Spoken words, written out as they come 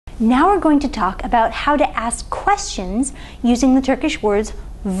Now we're going to talk about how to ask questions using the Turkish words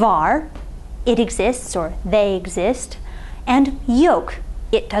var, it exists or they exist, and yok,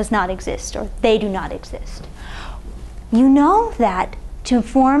 it does not exist or they do not exist. You know that to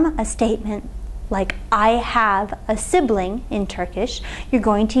form a statement like I have a sibling in Turkish, you're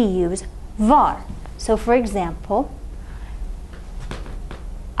going to use var. So for example,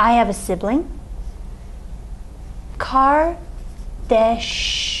 I have a sibling. Kardeşim,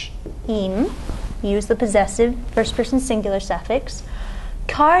 use the possessive first person singular suffix.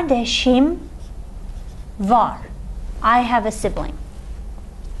 Kardeşim var. I have a sibling.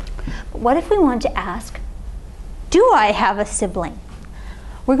 But what if we want to ask, do I have a sibling?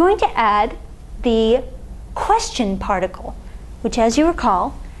 We're going to add the question particle, which, as you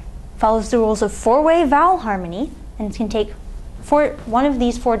recall, follows the rules of four-way vowel harmony and can take one of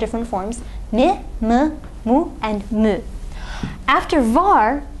these four different forms: mi, mu, and mu. After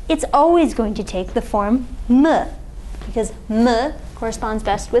var, it's always going to take the form m, because m corresponds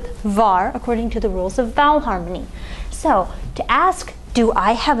best with var according to the rules of vowel harmony. So, to ask, do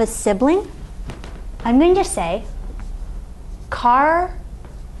I have a sibling? I'm going to say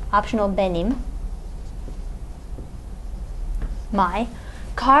optional benim, my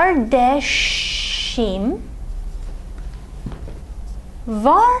kardeşim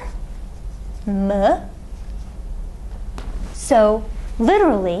var mı? So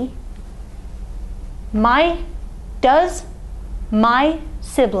literally, does my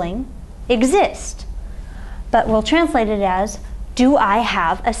sibling exist? But we'll translate it as, do I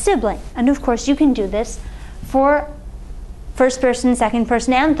have a sibling? And of course you can do this for first person, second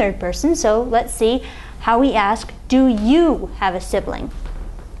person, and third person. So let's see how we ask, do you have a sibling?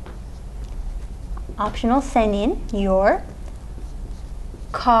 Optional senin, your.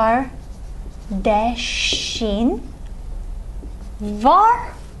 Kardeşin var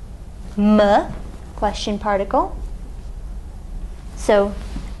mı? Question particle. So,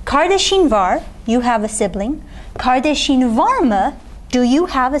 kardeşin var, you have a sibling. Kardeşin var mı? Do you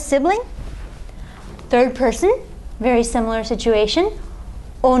have a sibling? Third person, very similar situation.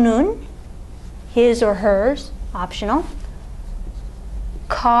 Onun, his or hers, optional.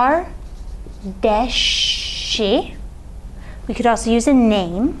 Kardeşi. We could also use a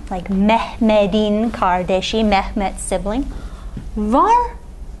name, like Mehmet'in kardeşi, Mehmet's sibling. Var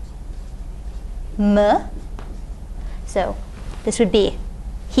mı? So this would be,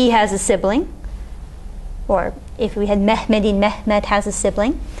 he has a sibling. Or if we had Mehmet'in, Mehmet has a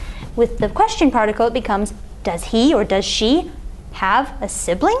sibling. With the question particle, it becomes, does he or does she have a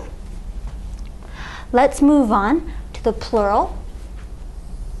sibling? Let's move on to the plural.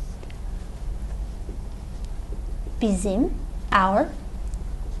 Bizim, our.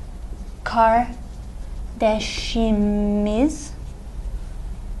 Kardeşimiz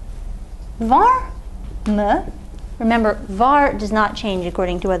var mı? Remember, var does not change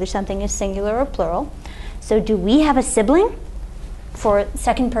according to whether something is singular or plural. So do we have a sibling? For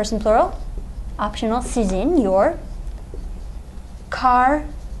second person plural, optional sizin, your. Kardeşiniz,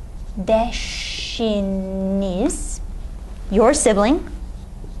 your sibling,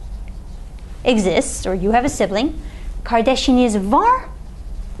 exists, or you have a sibling. Kardeşiniz var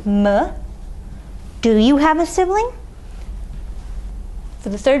mı? Do you have a sibling? For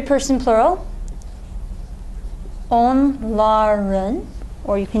the third person plural, onların,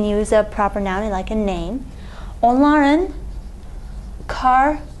 or you can use a proper noun like a name. Onların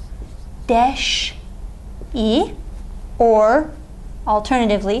kardeşi, or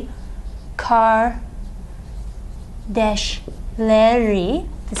alternatively, kardeşleri,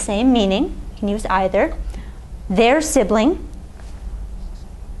 the same meaning. You can use either. Their sibling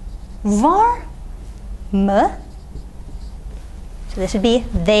var mı? So this would be,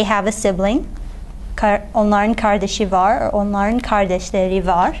 they have a sibling. Onların kardeşi var, or onların kardeşleri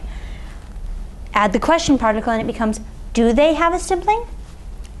var. Add the question particle and it becomes, do they have a sibling?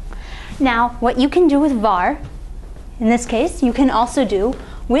 Now, what you can do with var, in this case, you can also do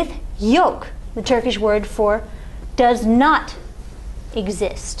with yok, the Turkish word for does not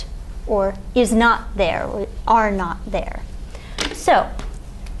exist, or is not there, or are not there. So,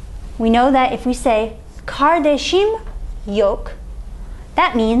 we know that if we say kardeşim yok,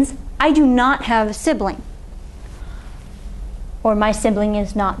 that means I do not have a sibling, or my sibling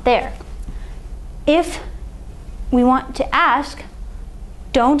is not there. If we want to ask,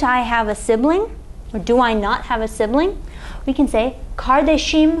 don't I have a sibling, or do I not have a sibling, we can say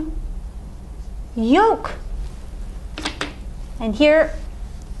kardeşim yok. And here,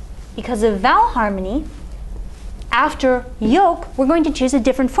 because of vowel harmony, after yok, we're going to choose a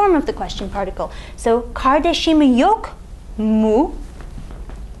different form of the question particle. So, kardeşim yok mu?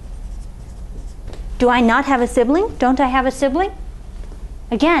 Do I not have a sibling? Don't I have a sibling?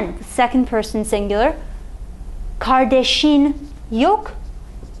 Again, second person singular. Kardeşin yok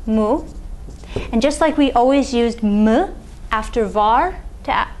mu? And just like we always used m after var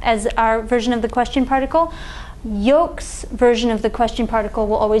as our version of the question particle, yok's version of the question particle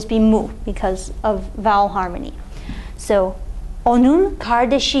will always be mu because of vowel harmony. So, onun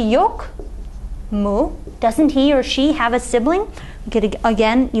kardeşi yok mu? Doesn't he or she have a sibling? We could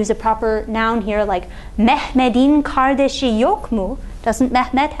again use a proper noun here like Mehmet'in kardeşi yok mu? Doesn't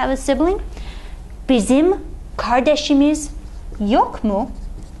Mehmet have a sibling? Bizim kardeşimiz yok mu?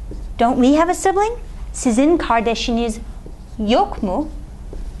 Don't we have a sibling? Sizin kardeşiniz yok mu?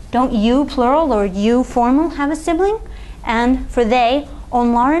 Don't you, plural, or you, formal, have a sibling? And for they,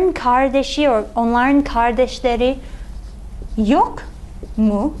 onların kardeşi or onların kardeşleri yok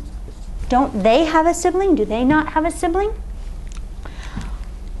mu? Don't they have a sibling? Do they not have a sibling?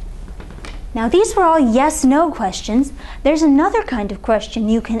 Now these were all yes-no questions. There's another kind of question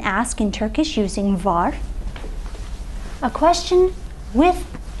you can ask in Turkish using var. A question with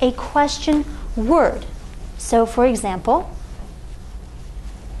a question word. So for example,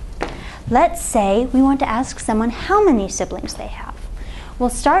 let's say we want to ask someone how many siblings they have. We'll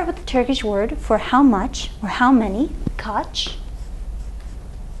start with the Turkish word for how much or how many, kaç.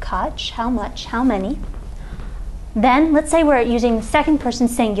 Kaç, how much, how many. Then let's say we're using the second person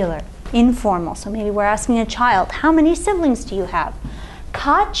singular, informal. So maybe we're asking a child, how many siblings do you have?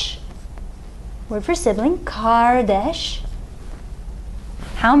 Kaç, word for sibling, kardeş.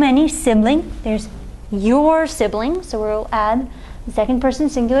 How many sibling? There's your sibling, so we'll add the second person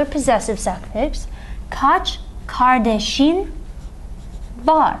singular possessive suffix. Kaç kardeşin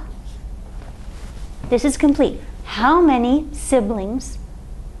var? This is complete. How many siblings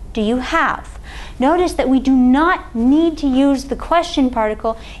do you have? Notice that we do not need to use the question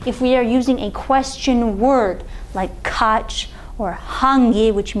particle if we are using a question word like kaç or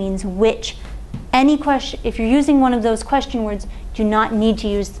hangi, which means which. Any question, if you're using one of those question words, do not need to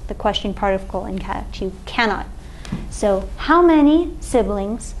use the question particle in kaç. You cannot. So, how many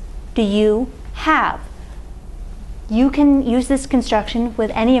siblings do you have? You can use this construction with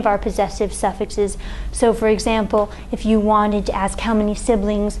any of our possessive suffixes. So, for example, if you wanted to ask how many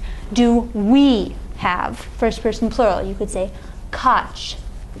siblings do we have, first person plural, you could say kaç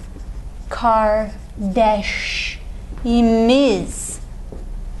kardeşimiz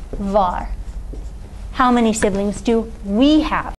var? How many siblings do we have?